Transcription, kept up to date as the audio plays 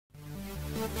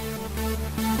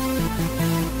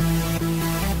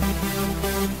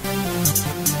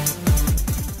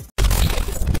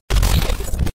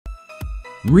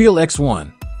MREAL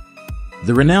X1.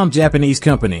 The renowned Japanese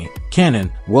company, Canon,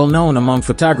 well known among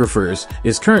photographers,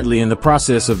 is currently in the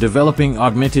process of developing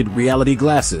augmented reality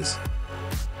glasses.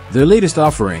 Their latest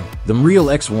offering, the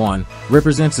MREAL X1,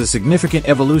 represents a significant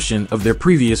evolution of their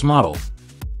previous model.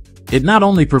 It not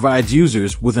only provides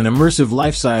users with an immersive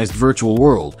life-sized virtual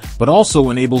world, but also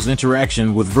enables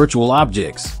interaction with virtual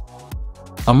objects.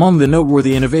 Among the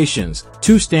noteworthy innovations,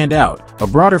 two stand out: a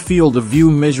broader field of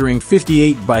view measuring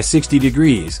 58 by 60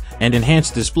 degrees, and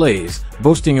enhanced displays,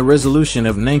 boasting a resolution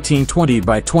of 1920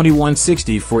 by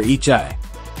 2160 for each eye.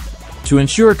 To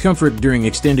ensure comfort during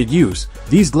extended use,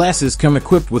 these glasses come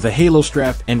equipped with a halo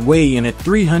strap and weigh in at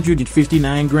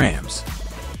 359 grams.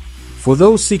 For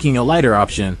those seeking a lighter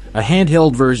option, a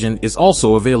handheld version is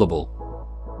also available.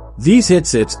 These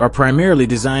headsets are primarily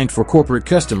designed for corporate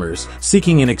customers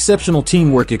seeking an exceptional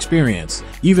teamwork experience,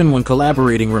 even when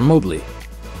collaborating remotely.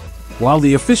 While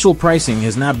the official pricing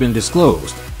has not been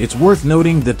disclosed, it's worth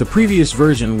noting that the previous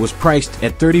version was priced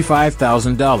at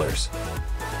 $35,000.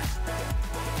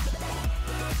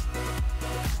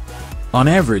 On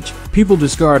average, people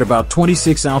discard about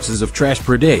 26 ounces of trash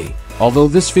per day, although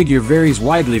this figure varies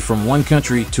widely from one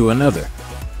country to another.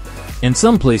 In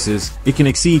some places, it can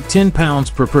exceed 10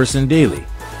 pounds per person daily.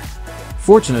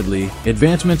 Fortunately,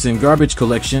 advancements in garbage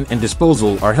collection and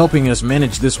disposal are helping us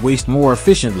manage this waste more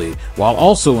efficiently, while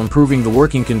also improving the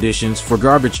working conditions for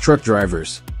garbage truck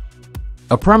drivers.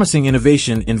 A promising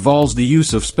innovation involves the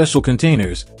use of special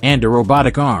containers and a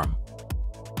robotic arm.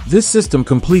 This system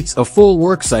completes a full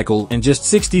work cycle in just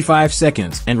 65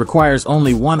 seconds and requires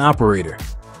only one operator.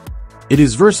 It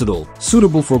is versatile,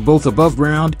 suitable for both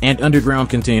above-ground and underground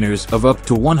containers of up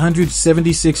to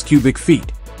 176 cubic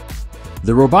feet.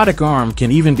 The robotic arm can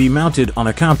even be mounted on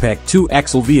a compact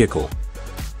 2-axle vehicle.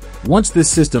 Once this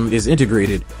system is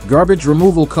integrated, garbage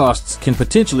removal costs can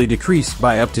potentially decrease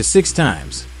by up to 6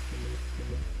 times.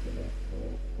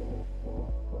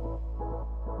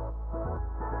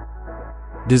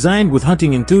 Designed with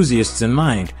hunting enthusiasts in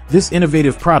mind, this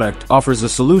innovative product offers a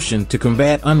solution to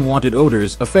combat unwanted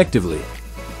odors effectively.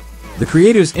 The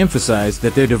creators emphasize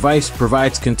that their device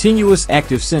provides continuous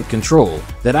active scent control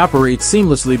that operates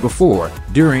seamlessly before,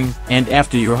 during, and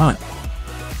after your hunt.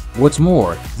 What's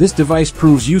more, this device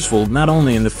proves useful not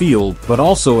only in the field, but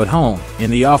also at home,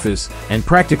 in the office, and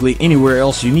practically anywhere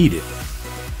else you need it.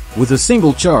 With a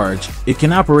single charge, it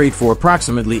can operate for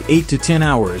approximately 8 to 10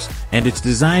 hours, and it's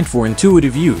designed for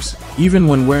intuitive use, even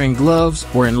when wearing gloves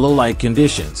or in low-light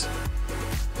conditions.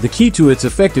 The key to its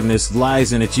effectiveness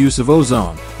lies in its use of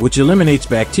ozone, which eliminates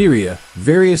bacteria,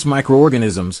 various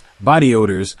microorganisms, body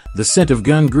odors, the scent of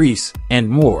gun grease, and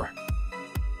more.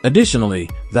 Additionally,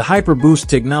 the HyperBoost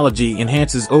technology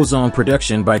enhances ozone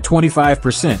production by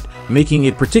 25%, making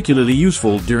it particularly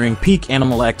useful during peak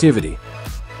animal activity.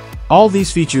 All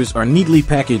these features are neatly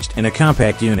packaged in a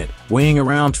compact unit, weighing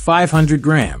around 500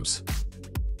 grams.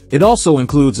 It also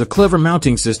includes a clever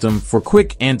mounting system for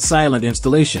quick and silent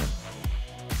installation.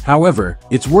 However,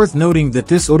 it's worth noting that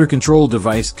this odor control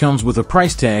device comes with a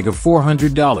price tag of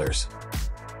 $400.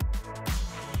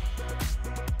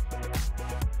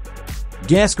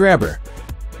 Gas Grabber.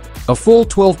 A full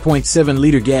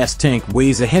 12.7-liter gas tank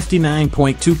weighs a hefty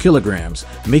 9.2 kilograms,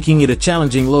 making it a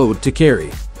challenging load to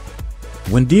carry.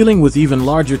 When dealing with even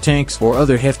larger tanks or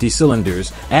other hefty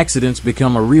cylinders, accidents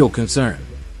become a real concern.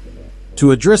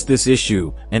 To address this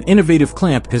issue, an innovative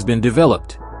clamp has been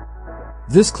developed.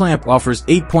 This clamp offers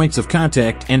 8 points of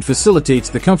contact and facilitates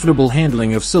the comfortable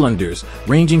handling of cylinders,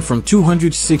 ranging from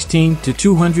 216 to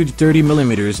 230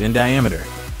 millimeters in diameter.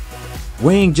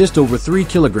 Weighing just over 3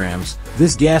 kilograms,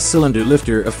 this gas cylinder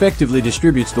lifter effectively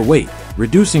distributes the weight,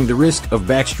 reducing the risk of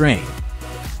back strain.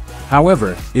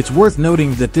 However, it's worth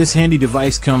noting that this handy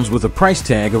device comes with a price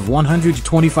tag of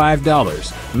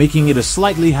 $125, making it a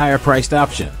slightly higher priced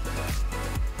option.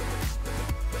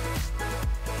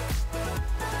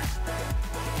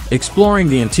 Exploring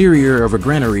the interior of a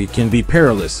granary can be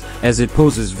perilous, as it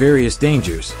poses various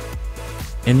dangers.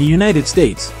 In the United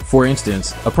States, for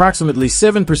instance, approximately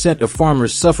 7% of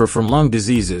farmers suffer from lung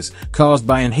diseases caused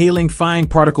by inhaling fine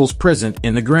particles present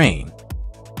in the grain.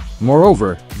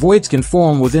 Moreover, voids can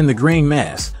form within the grain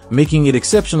mass, making it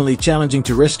exceptionally challenging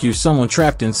to rescue someone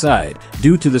trapped inside,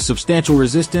 due to the substantial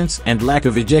resistance and lack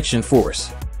of ejection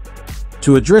force.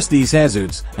 To address these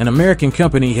hazards, an American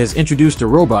company has introduced a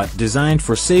robot designed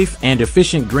for safe and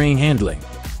efficient grain handling.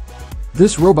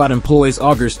 This robot employs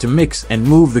augers to mix and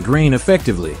move the grain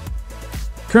effectively.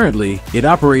 Currently, it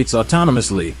operates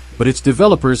autonomously, but its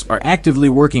developers are actively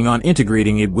working on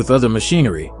integrating it with other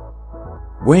machinery.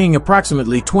 Weighing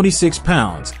approximately 26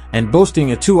 pounds and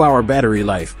boasting a 2-hour battery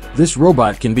life, this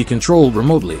robot can be controlled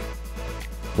remotely.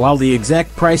 While the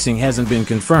exact pricing hasn't been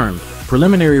confirmed,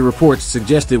 preliminary reports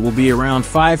suggest it will be around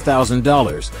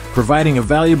 $5,000, providing a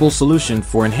valuable solution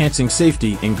for enhancing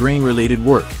safety in grain-related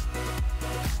work.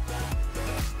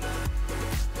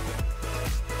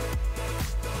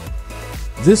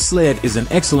 This sled is an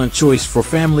excellent choice for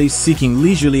families seeking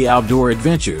leisurely outdoor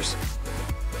adventures.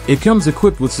 It comes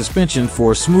equipped with suspension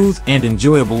for a smooth and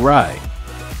enjoyable ride.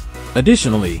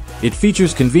 Additionally, it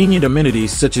features convenient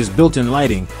amenities such as built-in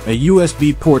lighting, a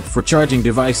USB port for charging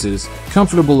devices,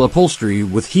 comfortable upholstery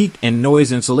with heat and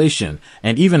noise insulation,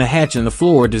 and even a hatch in the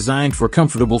floor designed for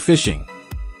comfortable fishing.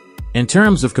 In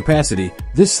terms of capacity,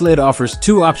 this sled offers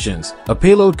two options, a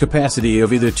payload capacity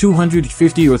of either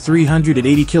 250 or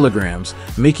 380 kilograms,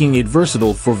 making it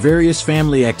versatile for various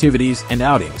family activities and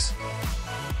outings.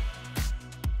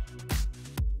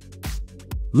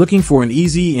 Looking for an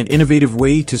easy and innovative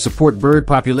way to support bird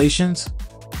populations?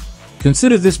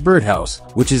 Consider this birdhouse,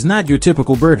 which is not your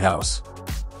typical birdhouse.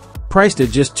 Priced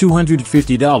at just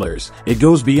 $250, it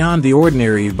goes beyond the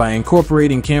ordinary by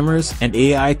incorporating cameras and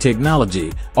AI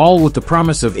technology, all with the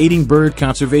promise of aiding bird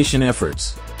conservation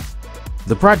efforts.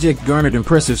 The project garnered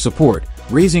impressive support,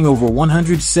 raising over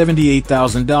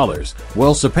 $178,000,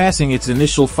 well surpassing its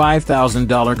initial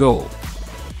 $5,000 goal.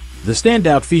 The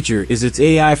standout feature is its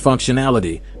AI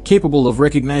functionality, capable of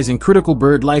recognizing critical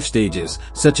bird life stages,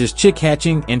 such as chick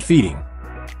hatching and feeding.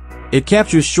 It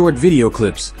captures short video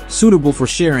clips, suitable for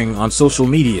sharing on social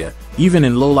media, even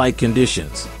in low-light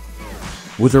conditions.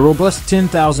 With a robust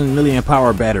 10,000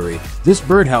 mAh battery, this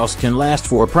birdhouse can last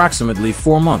for approximately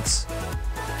 4 months.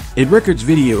 It records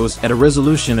videos at a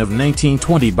resolution of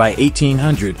 1920 by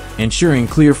 1800, ensuring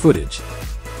clear footage.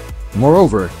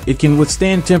 Moreover, it can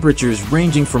withstand temperatures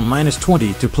ranging from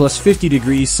 -20 to +50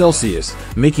 degrees Celsius,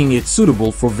 making it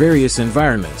suitable for various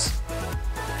environments.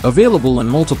 Available in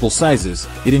multiple sizes,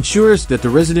 it ensures that the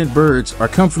resident birds are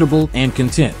comfortable and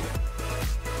content.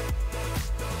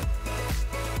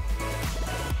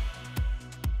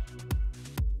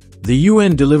 The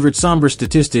UN delivered somber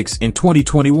statistics in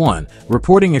 2021,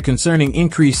 reporting a concerning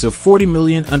increase of 40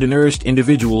 million undernourished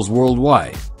individuals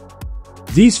worldwide.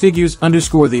 These figures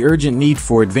underscore the urgent need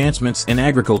for advancements in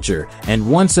agriculture,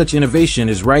 and one such innovation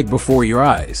is right before your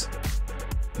eyes.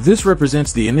 This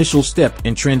represents the initial step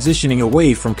in transitioning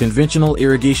away from conventional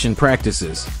irrigation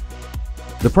practices.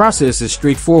 The process is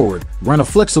straightforward: run a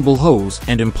flexible hose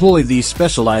and employ these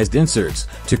specialized inserts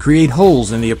to create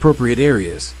holes in the appropriate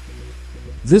areas.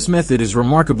 This method is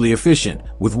remarkably efficient,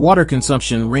 with water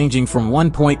consumption ranging from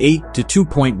 1.8 to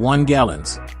 2.1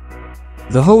 gallons.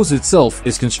 The hose itself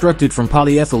is constructed from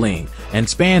polyethylene and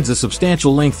spans a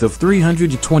substantial length of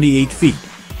 328 feet.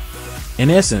 In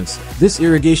essence, this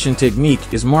irrigation technique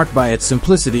is marked by its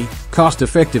simplicity,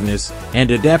 cost-effectiveness,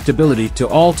 and adaptability to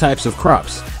all types of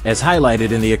crops, as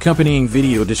highlighted in the accompanying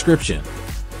video description.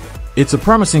 It's a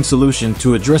promising solution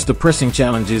to address the pressing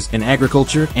challenges in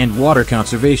agriculture and water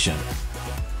conservation.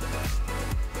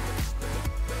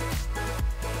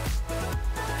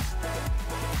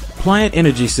 Pliant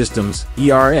Energy Systems,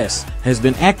 ERS, has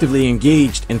been actively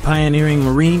engaged in pioneering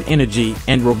marine energy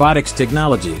and robotics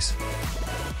technologies.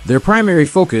 Their primary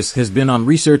focus has been on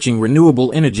researching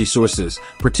renewable energy sources,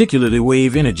 particularly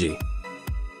wave energy.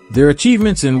 Their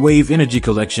achievements in wave energy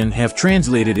collection have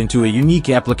translated into a unique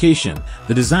application,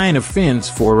 the design of fins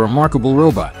for a remarkable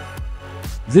robot.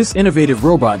 This innovative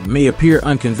robot may appear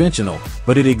unconventional,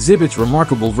 but it exhibits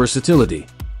remarkable versatility.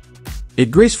 It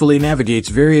gracefully navigates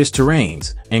various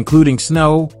terrains, including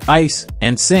snow, ice,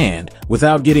 and sand,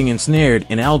 without getting ensnared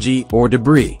in algae or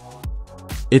debris.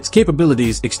 Its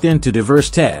capabilities extend to diverse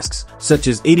tasks, such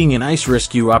as aiding in ice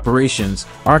rescue operations,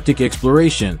 Arctic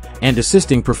exploration, and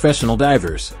assisting professional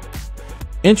divers.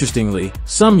 Interestingly,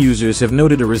 some users have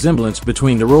noted a resemblance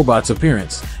between the robot's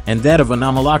appearance and that of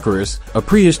Anomalocurus, a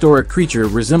prehistoric creature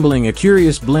resembling a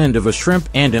curious blend of a shrimp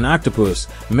and an octopus,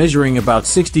 measuring about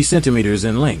 60 centimeters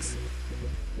in length.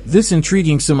 This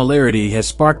intriguing similarity has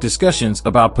sparked discussions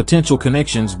about potential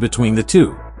connections between the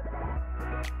two.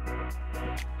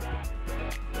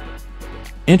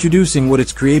 Introducing what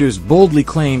its creators boldly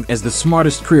claim as the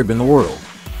smartest crib in the world.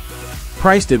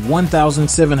 Priced at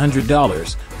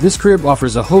 $1,700, this crib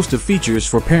offers a host of features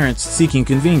for parents seeking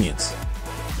convenience.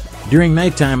 During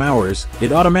nighttime hours,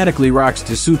 it automatically rocks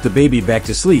to soothe the baby back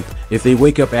to sleep if they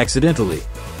wake up accidentally.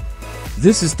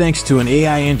 This is thanks to an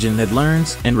AI engine that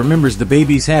learns and remembers the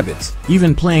baby's habits,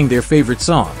 even playing their favorite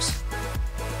songs.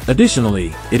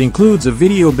 Additionally, it includes a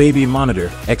video baby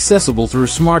monitor, accessible through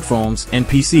smartphones and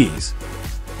PCs.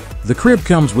 The crib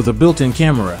comes with a built-in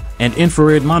camera, and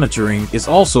infrared monitoring is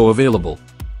also available.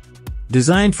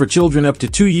 Designed for children up to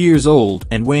 2 years old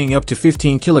and weighing up to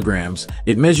 15 kilograms,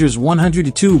 it measures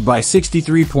 102 by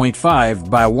 63.5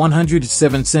 by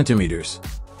 107 centimeters.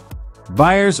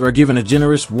 Buyers are given a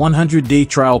generous 100-day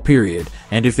trial period,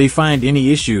 and if they find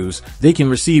any issues, they can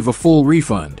receive a full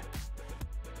refund.